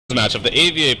match of the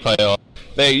AVA playoff.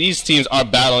 These teams are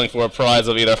battling for a prize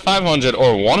of either $500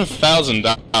 or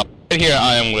 $1,000. Right here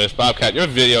I am with Bobcat, your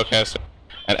videocaster,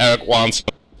 and Eric Wanson,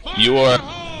 your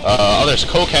other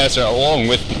co-caster, along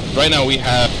with me. Right now we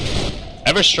have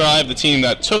Everstrive, the team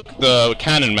that took the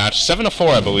Cannon match, 7-4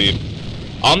 I believe.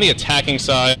 On the attacking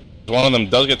side, one of them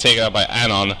does get taken out by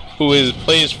Anon, who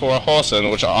plays for Hausen,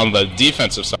 which are on the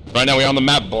defensive side. Right now we're on the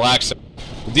map Black side.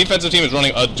 The defensive team is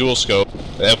running a dual scope.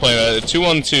 They're playing a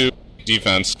 2-1-2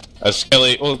 defense. As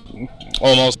Skelly, well,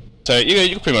 almost say, you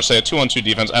can pretty much say a 2-1-2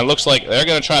 defense. And it looks like they're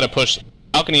going to try to push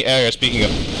balcony area. Speaking of,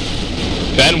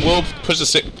 Ben will push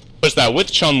that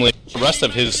with Chun-Li, the rest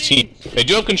of his team. They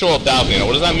do have control of balcony. Now,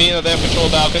 what does that mean that they have control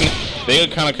of balcony? They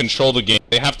kind of control the game.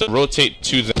 They have to rotate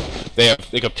to them.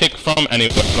 They could pick from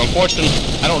anywhere. But unfortunately,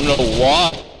 I don't know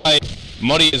why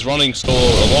Muddy is running solo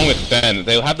along with Ben.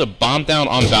 They'll have the bomb down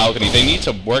on balcony. They need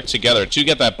to work together to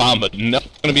get that bomb, but no,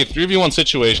 it's going to be a 3v1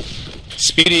 situation.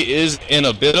 Speedy is in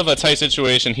a bit of a tight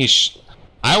situation.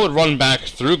 I would run back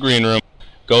through green room,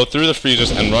 go through the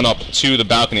freezers, and run up to the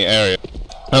balcony area.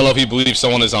 I don't know if he believes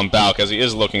someone is on balc, as he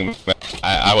is looking.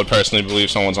 I would personally believe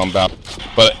someone's on balc.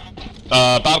 But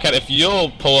Bobcat, if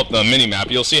you'll pull up the mini-map,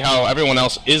 you'll see how everyone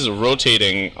else is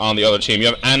rotating on the other team. You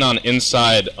have Anon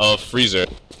inside of freezer.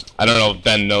 I don't know if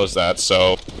Ben knows that,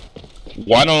 so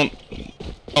why don't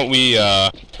we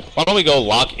go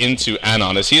lock into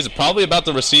Anon, as he's probably about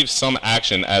to receive some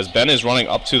action as Ben is running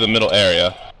up to the middle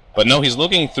area. But no, he's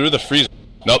looking through the freezer.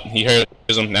 Nope, he hears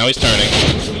him. Now he's turning.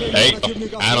 There you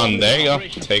go. Anon, there you go.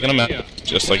 Taking him out,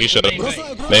 just like he should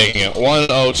have. Making it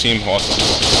 1-0 Team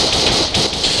Hausen.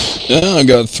 Yeah, I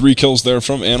got 3 kills there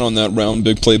from Anon that round.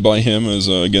 Big play by him, as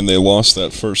again they lost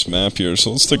that first map here.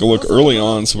 So let's take a look early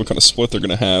on, see what kind of split they're going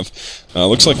to have.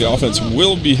 Looks like the offense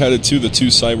will be headed to the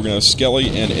 2 side. We're going to have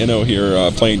Skelly and Inno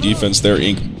here playing defense there.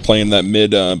 Ink playing that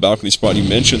mid balcony spot you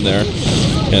mentioned there.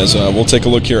 As we'll take a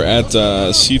look here at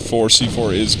C4.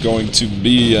 C4 is going to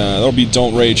be, that'll be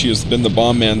Don't Rage. He has been the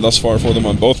bomb man thus far for them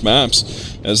on both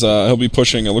maps. As he'll be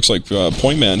pushing, it looks like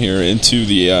Point Man here into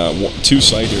the 2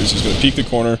 side here. So he's going to peek the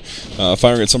corner,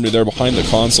 firing at somebody there behind the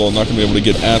console. Not going to be able to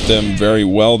get at them very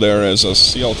well there, as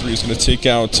CL3 is going to take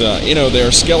out Inno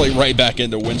there. Skelly right back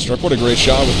into Windstruck. What a great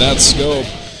shot with that scope.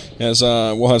 As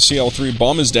we'll have CL3,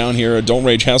 bomb is down here, Don't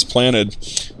Rage has planted,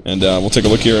 and we'll take a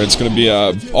look here. It's going to be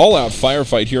an all-out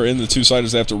firefight here in the 2 sides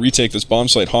as they have to retake this bomb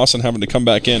site. Hausen having to come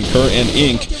back in, Kerr and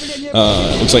Ink.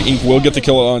 Looks like Ink will get the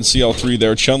kill on CL3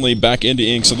 there. Chun-Li back into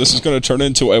Ink, so this is going to turn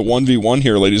into a 1v1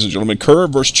 here, ladies and gentlemen. Kerr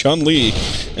versus Chun-Li,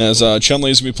 as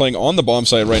Chun-Li is going to be playing on the bomb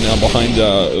site right now behind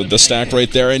the stack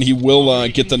right there, and he will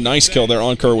get the nice kill there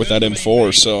on Kerr with that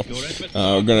M4. So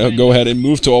we're going to go ahead and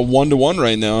move to a 1-1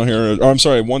 right now here. Or, I'm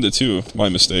sorry, 1-2. My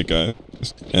mistake, guys.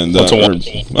 And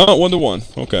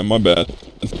 1-1. Okay, my bad.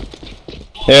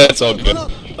 Yeah, it's all good.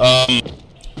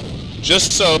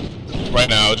 Just so right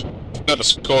now, at the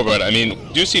scoreboard, I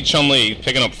mean, do you see Chun-Li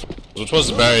picking up, which was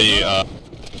very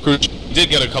crucial. Did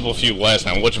get a couple few last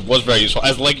time, which was very useful.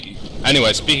 As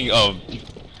anyway, speaking of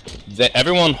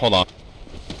everyone, hold on.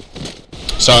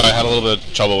 Sorry, I had a little bit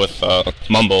of trouble with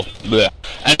mumble. Blech.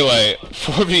 Anyway,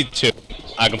 4v2.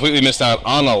 I completely missed out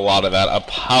on a lot of that.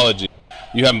 Apology.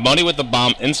 You have Muddy with the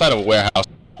bomb inside of a warehouse.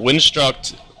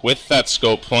 Windstruck with that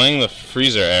scope playing the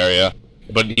freezer area,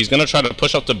 but he's gonna try to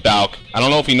push up to balc. I don't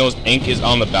know if he knows Ink is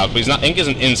on the balc, but he's not. Ink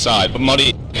isn't inside. But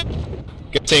Muddy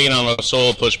gets taken on a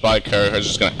solo push by Kerr. He's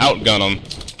just gonna outgun him.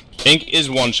 Ink is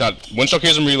one shot. Windstruck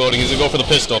hears him reloading. He's gonna go for the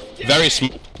pistol. Very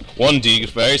smart. 1D.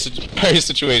 Very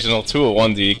situational. 2 of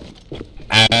 1D.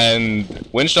 And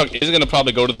Windstruck is going to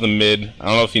probably go to the mid. I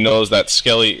don't know if he knows that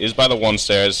Skelly is by the 1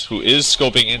 stairs, who is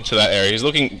scoping into that area. He's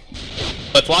looking...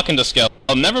 Let's lock into Skelly.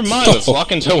 Oh, never mind. Let's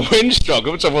lock into Windstruck,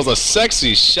 which was a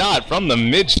sexy shot from the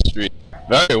mid-street.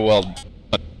 Very well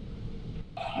done.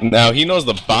 Now, he knows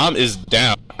the bomb is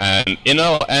down, and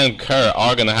Inno and Kerr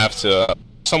are going to have to...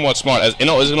 Somewhat smart, as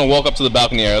Inno is going to walk up to the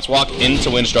balcony area. Let's walk into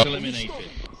Windstruck.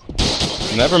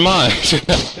 Never mind.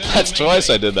 That's twice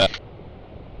I did that.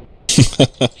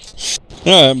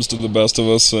 Yeah, it happens to the best of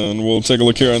us, and we'll take a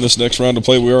look here on this next round of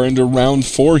play. We are into round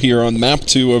 4 here on map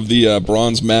 2 of the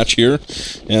bronze match here,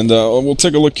 and we'll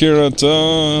take a look here at,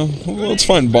 let's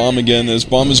find Bomb again, as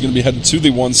Bomb is going to be headed to the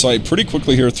 1 site pretty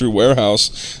quickly here through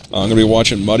Warehouse. I'm going to be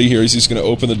watching Muddy here as he's going to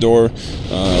open the door,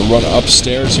 run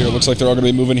upstairs here. Looks like they're all going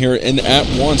to be moving here and at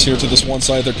once here to this 1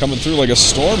 site. They're coming through like a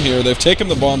storm here. They've taken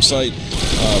the bomb site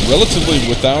relatively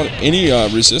without any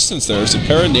resistance there. So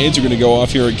pair of nades are going to go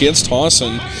off here against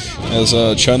Hausen, as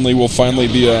Chun-Li will finally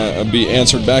be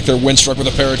answered back there. Windstruck with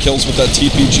a pair of kills with that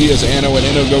TPG as Anno and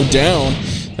Inno go down.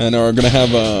 and are going to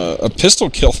have a pistol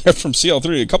kill there from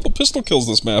CL3. A couple pistol kills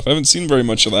this map. I haven't seen very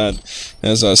much of that,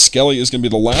 as Skelly is going to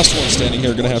be the last one standing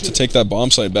here, going to have to take that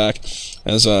bomb site back,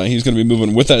 as he's going to be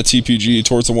moving with that TPG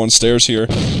towards the one stairs here.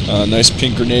 Nice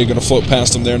pink grenade going to float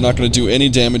past him there, not going to do any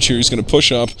damage here. He's going to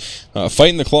push up,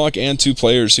 fighting the clock and 2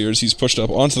 players here as he's pushed up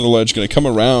onto the ledge, going to come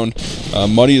around.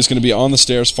 Muddy is going to be on the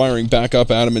stairs, firing back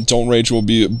up at him, and Don't Rage will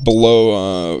be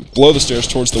below the stairs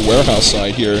towards the warehouse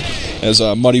side here, as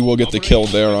Muddy will get the kill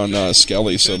there on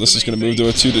Skelly. So this is going to move to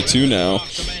a 2-2 now,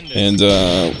 and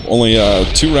only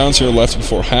 2 rounds here left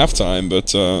before halftime,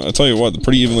 but I tell you what, they're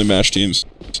pretty evenly matched teams.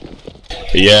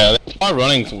 Yeah, they are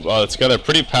running together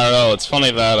pretty parallel. It's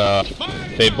funny that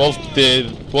they both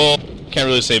did, well, can't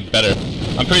really say better.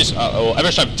 I'm pretty well,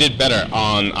 Eversharp did better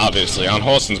obviously, on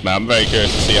Hausen's map. I'm very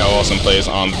curious to see how Hausen plays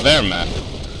on their map,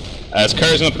 as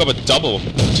Kerr is going to pick up a double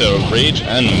to Rage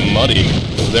and Muddy.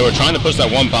 They were trying to push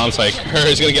that one bomb site. Kerr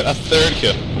is going to get a 3rd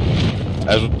kill,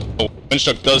 as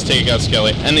Windstruck does take out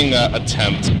Skelly, ending that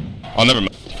attempt. Oh, never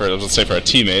mind. Let's say for our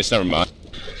teammates, never mind.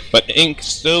 But Ink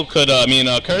still could,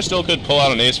 Kerr still could pull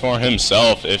out an ace for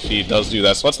himself if he does do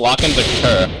that. So let's lock into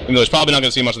Kerr, even though he's probably not going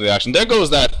to see much of the action. There goes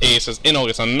that ace, as Inno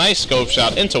gets a nice scope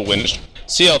shot into Windstruck.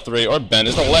 CL3 or Ben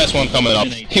is the last one coming up.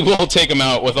 He will take him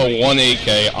out with a 1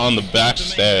 AK on the back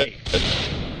stairs.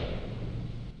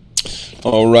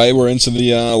 Alright, we're into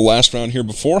the last round here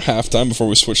before halftime, before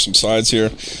we switch some sides here.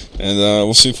 And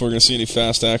we'll see if we're going to see any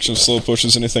fast action, slow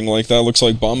pushes, anything like that. Looks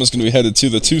like Bomb is going to be headed to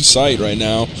the 2 site right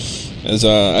now. As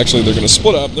actually they're going to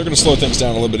split up. They're going to slow things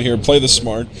down a little bit here. Play this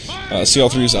smart.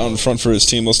 CL3 is out in front for his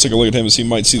team. Let's take a look at him, as he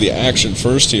might see the action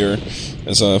first here.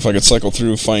 As if I could cycle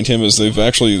through, find him, as they've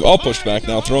actually all pushed back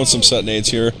now, throwing some set nades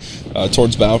here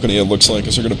towards balcony, it looks like,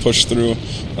 as they're going to push through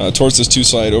towards this 2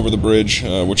 site over the bridge,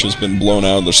 which has been blown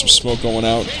out. There's some smoke going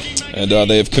out, and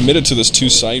they have committed to this 2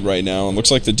 site right now. And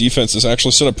looks like the defense is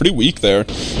actually set up pretty weak there,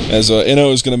 as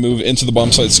Inno is going to move into the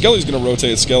bomb site. Skelly's going to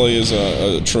rotate. Skelly is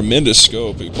a tremendous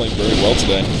scope. He's playing very well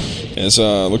today. As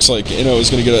looks like Inno is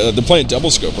going to get they're playing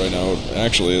double scope right now,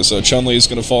 actually, as Chun-Li is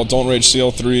going to fall, Don't Rage,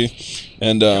 CL3,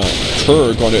 and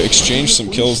Kerr are going to exchange some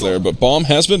kills there. But bomb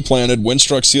has been planted.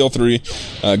 Windstruck,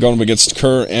 CL3 going up against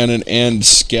Kerr, Annan, and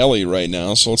Skelly right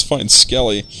now. So let's find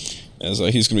Skelly, as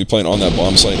he's going to be playing on that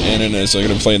bomb site. Annan is going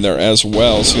to be playing there as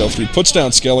well. CL3 puts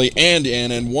down Skelly and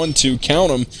Annan. 1-2,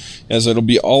 count them, as it'll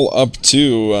be all up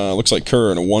to, looks like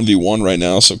Kerr in a 1v1 right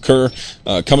now. So Kerr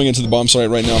coming into the bomb site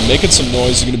right now, making some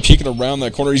noise. He's going to peek it around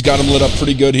that corner. He's got him lit up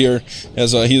pretty good here,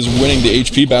 as he is winning the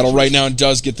HP battle right now and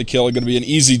does get the kill. Going to be an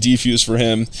easy defuse for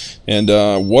him. And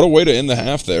what a way to end the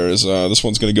half there, as this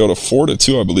one's going to go to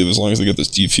 4-2, I believe, as long as they get this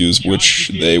defuse, which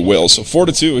they will. So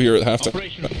 4-2 here at halftime.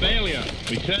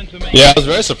 Yeah, I was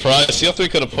very surprised. CL3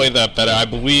 could have played that better. I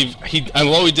believe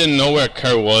although he didn't know where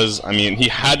Kerr was, I mean, he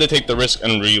had to take the risk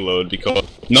and reload, because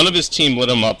none of his team lit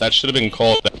him up. That should have been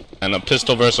called. And a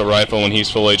pistol versus a rifle when he's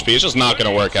full HP, it's just not going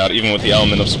to work out, even with the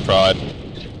element of surprise.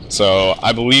 So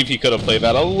I believe he could have played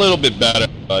that a little bit better,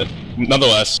 but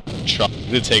nonetheless,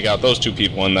 did take out those 2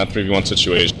 people in that 3v1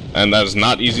 situation, and that is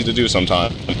not easy to do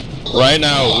sometimes. Right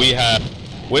now, we have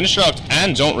Windstruck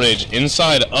and Don't Rage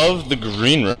inside of the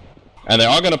green room, and they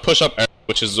are going to push up,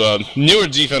 which is a newer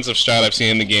defensive strat I've seen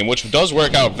in the game, which does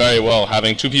work out very well,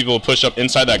 having 2 people push up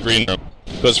inside that green room,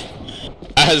 because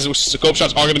as scope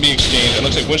shots are going to be exchanged, it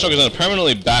looks like Windstruck is going to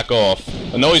permanently back off.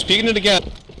 And no, he's peeking it again.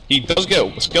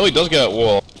 Skelly does get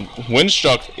wall.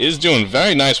 Windstruck is doing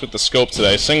very nice with the scope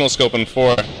today, single scoping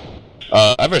for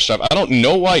Eversharp. I don't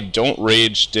know why Don't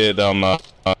Rage did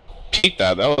peek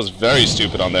that. That was very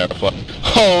stupid on their play.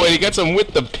 Oh, and he gets him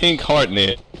with the pink heart, and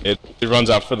it runs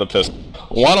out for the pistol.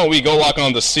 Why don't we go lock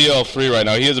on to CL3 right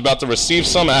now? He is about to receive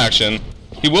some action.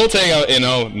 He will take out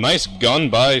Inno. Nice gun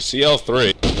by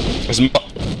CL3.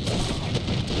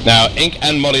 Now, Ink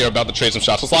and Muddy are about to trade some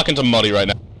shots. Let's lock into Muddy right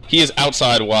now. He is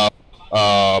outside while,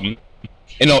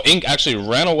 Ink actually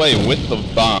ran away with the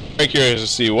bomb. Very curious to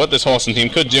see what this Hausen team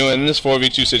could do in this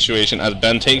 4v2 situation, as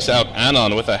Ben takes out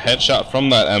Anon with a headshot from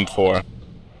that M4.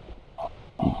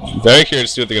 Very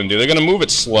curious to see what they're going to do. They're going to move it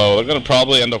slow. They're going to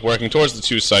probably end up working towards the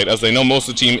 2 site, as they know most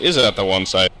of the team is at the 1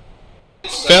 site.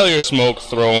 Failure smoke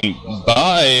thrown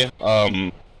by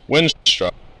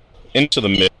Windstruck into the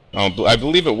mid. I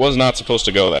believe it was not supposed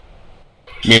to go there.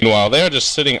 Meanwhile, they are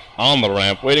just sitting on the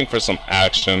ramp, waiting for some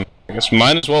action. I guess we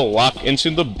might as well lock into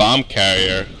the bomb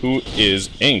carrier, who is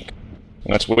Ink.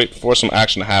 Let's wait for some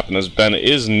action to happen, as Ben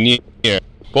is near.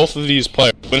 Both of these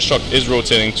players, Windstruck is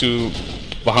rotating to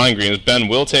behind green, as Ben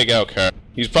will take out Kerr.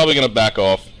 He's probably going to back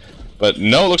off. But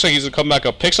no, it looks like he's going to come back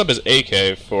up, picks up his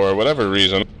AK for whatever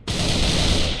reason.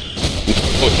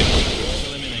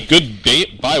 Good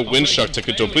bait by Windstruck to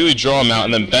completely draw him out,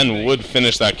 and then Ben would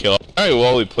finish that kill. Very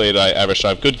well played by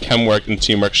EverStrive. Good chem work and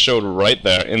teamwork showed right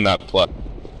there in that play.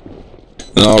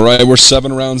 Alright, we're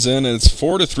 7 rounds in, and it's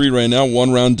 4-3 right now,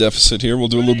 1 round deficit here. We'll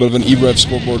do a little bit of an e-rev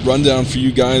scoreboard rundown for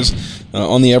you guys.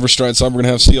 On the EverStride side, we're going to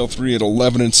have CL3 at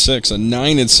 11-6, a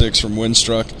 9-6 from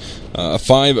Windstruck, a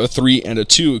 5, a 3, and a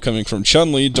 2 coming from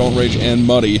Chun-Li, Don't Rage, and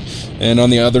Muddy. And on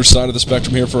the other side of the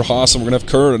spectrum here for Haas, we're going to have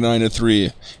Kerr at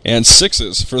 9-3, and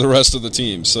 6s for the rest of the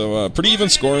team. So pretty even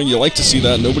scoring. You like to see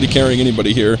that. Nobody carrying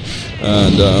anybody here,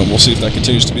 and we'll see if that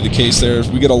continues to be the case there.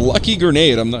 We get a lucky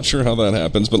grenade. I'm not sure how that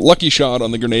happens, but lucky shot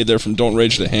on the grenade there from Don't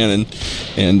Rage to Hannon,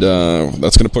 and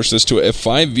that's going to push this to a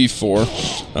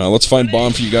 5v4. Let's find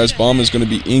Bomb for you guys. Bomb is going to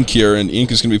be Ink here, and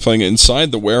Ink is going to be playing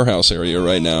inside the warehouse area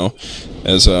right now,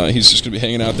 as he's just going to be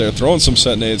hanging out there, throwing some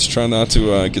set nades, trying not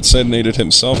to get set naded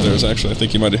himself. There's actually, I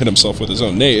think he might have hit himself with his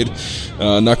own nade.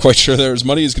 Not quite sure there. As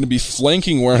Muddy is going to be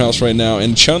flanking warehouse right now,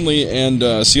 and Chun-Li and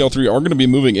CL3 are going to be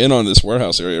moving in on this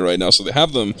warehouse area right now, so they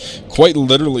have them quite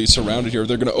literally surrounded here.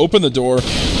 They're going to open the door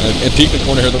and peek the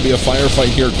corner here. There'll be a firefight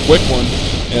here, quick one,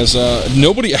 as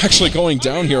nobody actually going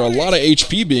down here. A lot of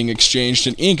HP being exchanged,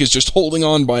 and Ink is just holding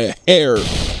on by a hair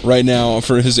right now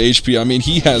for his HP. I mean,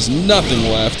 he has nothing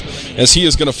left, as he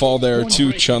is going to fall there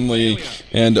to Chun-Li,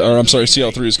 and, or I'm sorry,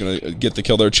 CL3 is going to get the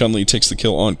kill there. Chun-Li takes the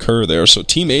kill on Kerr there, so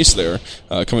Team Ace there,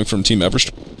 coming from Team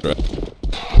EverStride.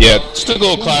 Yeah, just a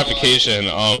little clarification.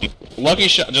 Lucky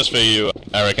shot, just for you,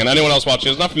 Eric, and anyone else watching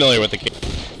who's not familiar with the game.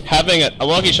 Having a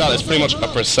lucky shot is pretty much a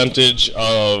percentage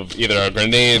of either a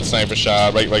grenade, sniper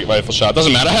shot, rifle shot.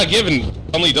 Doesn't matter. Given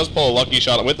Chun-Li does pull a lucky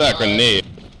shot with that grenade,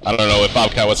 I don't know if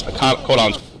Bobcat was caught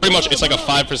on. Pretty much, it's like a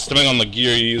 5%, depending on the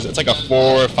gear you use, it's like a 4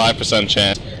 or 5%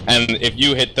 chance. And if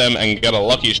you hit them and get a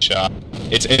lucky shot,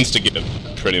 it's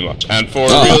insta-give, pretty much. And for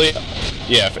really,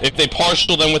 yeah, if they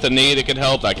partial them with a nade, it could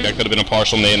help. That could have been a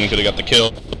partial nade and could have got the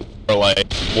kill. Or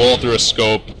like, wall through a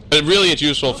scope. But really, it's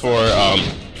useful for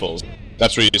rifles.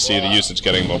 That's where you see the usage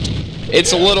getting most.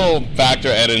 It's a little factor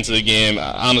added into the game.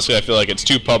 Honestly, I feel like it's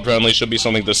too pub-friendly. Should be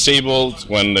something disabled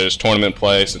when there's tournament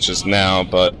play, such as now.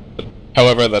 But,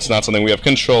 however, that's not something we have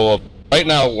control of. Right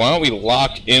now, why don't we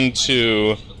lock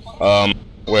into,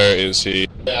 where is he?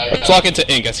 Let's lock into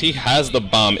Ink, as he has the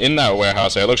bomb in that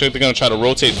warehouse area. It looks like they're going to try to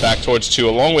rotate back towards 2,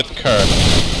 along with Kerr.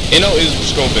 Inno is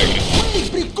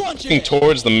scoping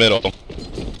towards the middle,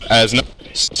 as no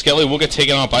Skelly will get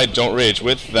taken out by Don't Rage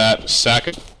with that sack,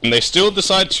 and they still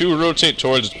decide to rotate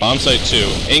towards bomb site 2.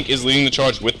 Ink is leading the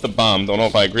charge with the bomb. Don't know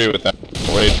if I agree with that.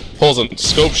 Rage pulls a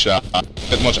scope shot.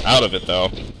 Get much out of it though.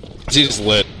 He's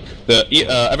lit. The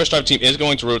EverStrive team is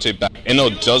going to rotate back.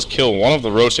 Inno does kill one of the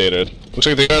rotators. Looks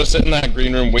like they're going to sit in that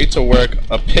green room, wait to work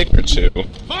a pick or 2.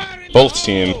 Both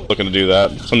teams looking to do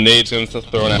that. Some nades going to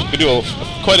throw out. We do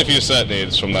quite a few set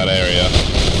nades from that area.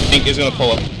 Ink is going to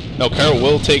pull up. No, Kerr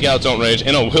will take out Don't Rage,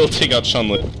 Inno will take out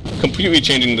Chun-Li, completely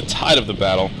changing the tide of the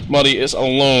battle. Muddy is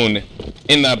alone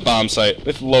in that bomb site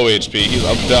with low HP. He's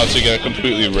about to get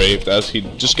completely raped as he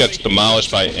just gets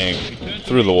demolished by Ink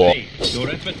through the wall.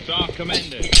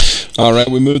 Alright,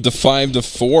 we moved to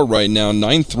 5-4 right now,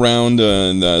 9th round,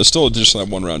 and still just that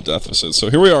 1 round deficit. So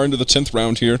here we are into the 10th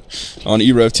round here on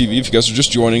e-rev TV. If you guys are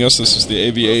just joining us, this is the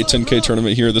AVA 10K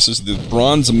tournament here. This is the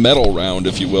bronze medal round,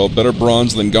 if you will. Better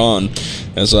bronze than gone.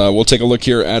 As we'll take a look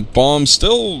here at Bomb,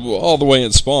 still all the way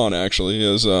in spawn, actually,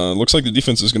 as looks like the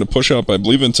defense is going to push up, I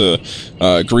believe, into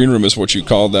green room is what you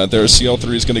call that there.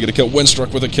 CL3 is going to get a kill.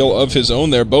 Windstruck with a kill of his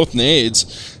own there, both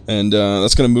nades, and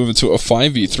that's going to move into a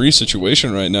 5v3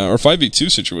 situation right now, or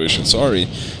 5v2 situation, sorry,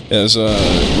 as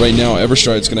right now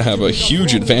EverStride's going to have a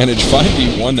huge advantage.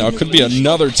 5v1 now, could be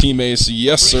another Team Ace.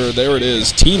 Yes, sir, there it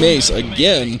is. Team Ace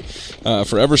again.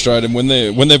 For EverStride, and when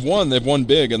they've won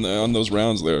big on those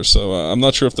rounds there. So I'm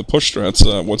not sure if the push strat's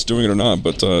what's doing it or not,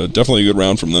 but definitely a good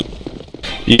round from them.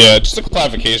 Yeah, just a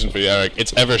clarification for you, Eric.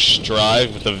 It's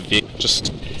EverStrive with a V,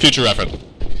 just future reference.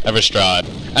 EverStrive.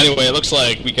 Anyway, it looks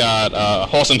like we got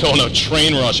Hausen doing a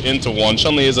train rush into one.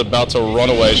 Chun-Li is about to run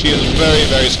away. She is very,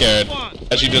 very scared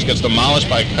as she just gets demolished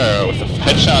by Kerr with a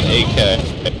headshot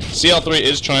AK. CL3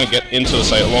 is trying to get into the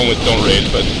site along with Don't Rage,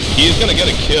 but he's going to get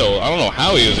a kill. I don't know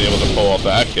how he was able to pull off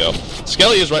that kill.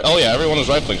 Skelly is right. Oh yeah, everyone is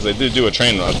rifling because they did do a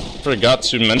train rush. Forgot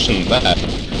to mention that.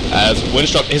 As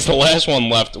Windstruck is the last one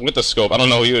left with the scope. I don't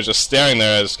know, he was just staring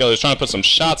there as Skelly was trying to put some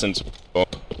shots into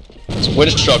it.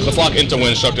 Windstruck, let's lock into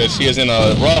Windstruck as he is in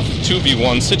a rough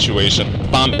 2v1 situation.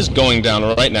 Bomb is going down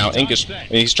right now. Ink is,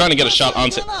 he's trying to get a shot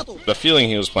onto the feeling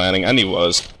he was planning, and he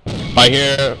was. I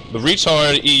hear the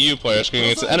retard EU player screaming,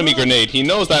 it's an enemy grenade. He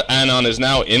knows that Anon is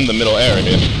now in the middle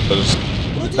area.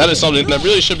 That is something that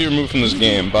really should be removed from this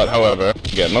game, but however,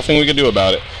 again, nothing we can do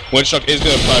about it. Windstruck is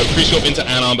going to probably pre-scope into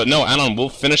Anon, but no, Anon will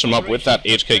finish him up with that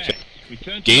HK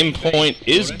kill. Game point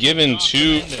is given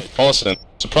to Paulson.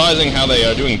 Surprising how they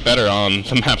are doing better on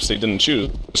the maps they didn't choose.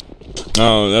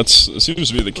 Oh, that seems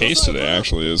to be the case today,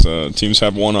 actually, as teams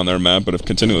have won on their map, but have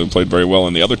continually played very well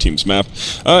on the other team's map.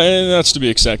 And that's to be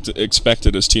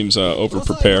expected as teams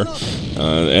over-prepare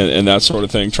and that sort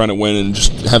of thing, trying to win and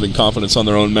just having confidence on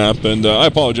their own map. And I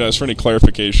apologize for any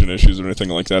clarification issues or anything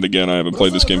like that. Again, I haven't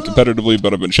played this game competitively,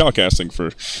 but I've been shoutcasting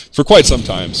for quite some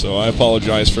time, so I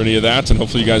apologize for any of that, and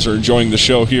hopefully you guys are enjoying the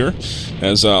show here.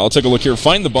 As I'll take a look here,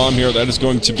 find the bomb here. That is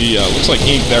going to be, looks like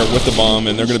Ink there with the bomb,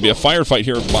 and they're going to be a firefight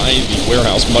here by the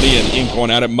warehouse. Muddy and Ink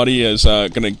going at it. Muddy is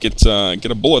going to get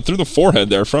a bullet through the forehead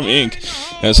there from Ink,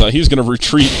 as he's going to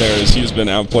retreat there as he's been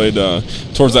outplayed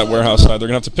towards that warehouse side. They're going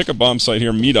to have to pick a bomb site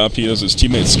here, meet up. He has his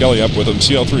teammate Skelly up with him.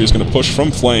 CL3 is going to push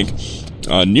from flank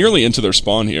nearly into their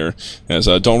spawn here, as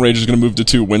Don't Rage is going to move to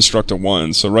 2, Windstruck to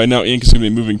 1. So right now Ink is going to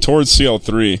be moving towards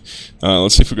CL3.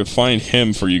 Let's see if we can find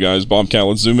him for you guys. Bobcat,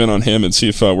 let's zoom in on him and see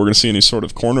if we're going to see any sort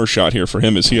of corner shot here for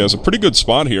him, as he has a pretty good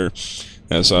spot here,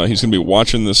 as he's going to be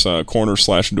watching this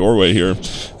corner/doorway here,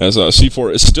 as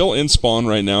C4 is still in spawn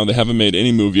right now. They haven't made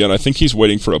any move yet. I think he's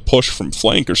waiting for a push from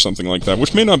flank or something like that,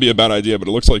 which may not be a bad idea, but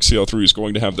it looks like CL3 is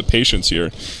going to have the patience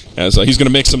here, as he's going to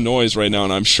make some noise right now,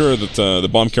 and I'm sure that the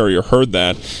bomb carrier heard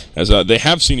that, as they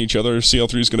have seen each other.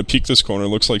 CL3 is going to peek this corner.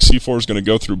 Looks like C4 is going to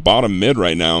go through bottom mid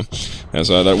right now, as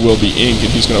that will be Ink,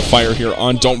 and he's going to fire here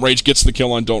on Don't Rage, gets the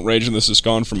kill on Don't Rage, and this has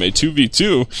gone from a 2v2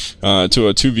 to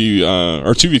a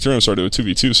 2v3, I'm sorry, to a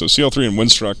 2v2, so CL3 and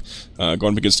Windstruck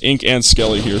going up against Ink and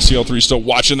Skelly here. CL3 still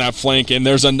watching that flank, and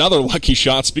there's another lucky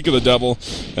shot, speak of the devil,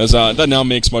 as that now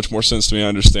makes much more sense to me. I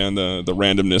understand the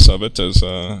randomness of it, as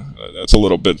that's a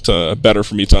little bit better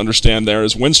for me to understand there,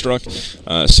 as Windstruck,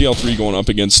 CL3 going up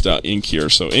against Ink here.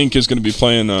 So Ink is going to be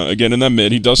playing, again, in that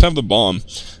mid. He does have the bomb,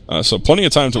 so plenty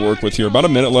of time to work with here. About a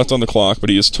minute left on the clock,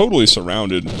 but he is totally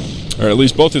surrounded, or at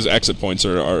least both his exit points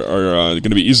are going to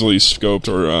be easily scoped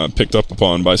or picked up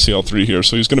upon by CL3 here.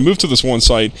 So he's going to move to this one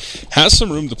site, has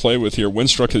some room to play with here.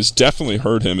 Windstruck has definitely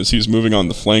heard him as he's moving on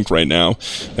the flank right now,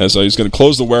 as he's going to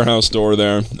close the warehouse door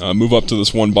there, move up to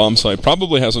this one bomb site.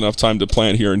 Probably has enough time to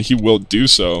plant here, and he will do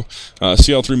so.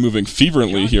 CL3 moving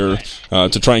fervently here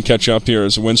to try and catch up here,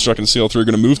 as Windstruck and CL3 are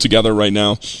going to move together right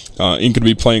now. Ink going to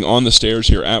be playing on the stairs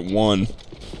here at 1.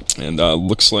 And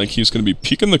looks like he's going to be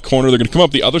peeking the corner. They're going to come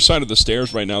up the other side of the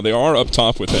stairs right now. They are up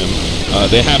top with him.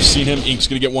 They have seen him. Ink's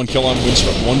going to get one kill on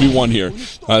Windstruck. 1v1 here.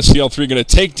 CL3 going to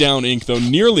take down Ink, though.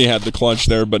 Nearly had the clutch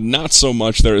there, but not so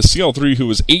much there. As CL3, who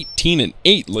was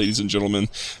 18-8, ladies and gentlemen,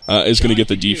 is going to get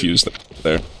the defuse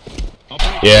there.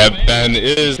 Yeah, Ben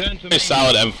is a very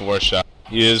solid M4 shot.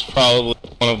 He is probably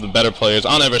one of the better players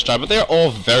on Everstride, but they're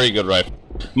all very good rifles.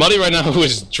 Muddy right now, who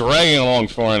is dragging along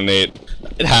 4 and 8.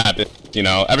 It happens. You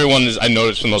know, everyone is, I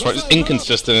noticed for the most part, is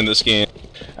inconsistent in this game.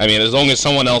 I mean, as long as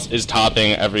someone else is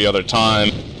topping every other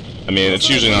time, I mean, it's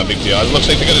usually not a big deal. It looks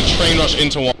like they're going to train rush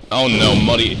into one. Oh no,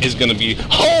 Muddy is going to be...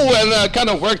 Oh, and that kind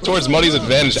of worked towards Muddy's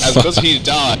advantage, as because he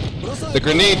died. The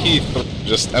grenade he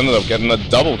just ended up getting a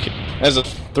double kill. As a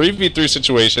 3v3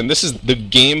 situation, this is the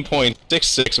game point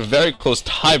 6-6, very close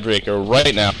tiebreaker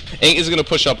right now. Ink is going to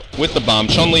push up with the bomb.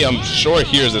 Chun-Li, I'm sure,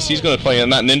 hears this. He's going to play in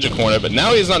that ninja corner, but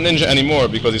now he's not ninja anymore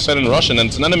because he's set in Russian, and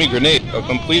it's an enemy grenade. A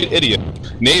complete idiot.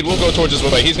 Nade will go towards his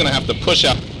way. He's going to have to push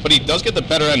out, but he does get the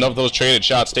better end of those traded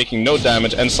shots, taking no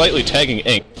damage and slightly tagging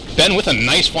Ink. Ben with a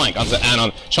nice flank onto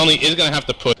Anon. Chun-Li is going to have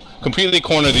to push, completely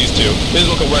corner these two. This is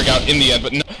what could work out in the end,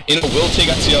 but no, Ino will take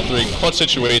out CL3, clutch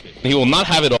situation. He will not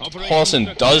have it all. Paulson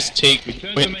does take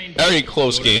very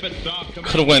close game.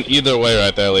 Could have went either way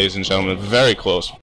right there, ladies and gentlemen. Very close.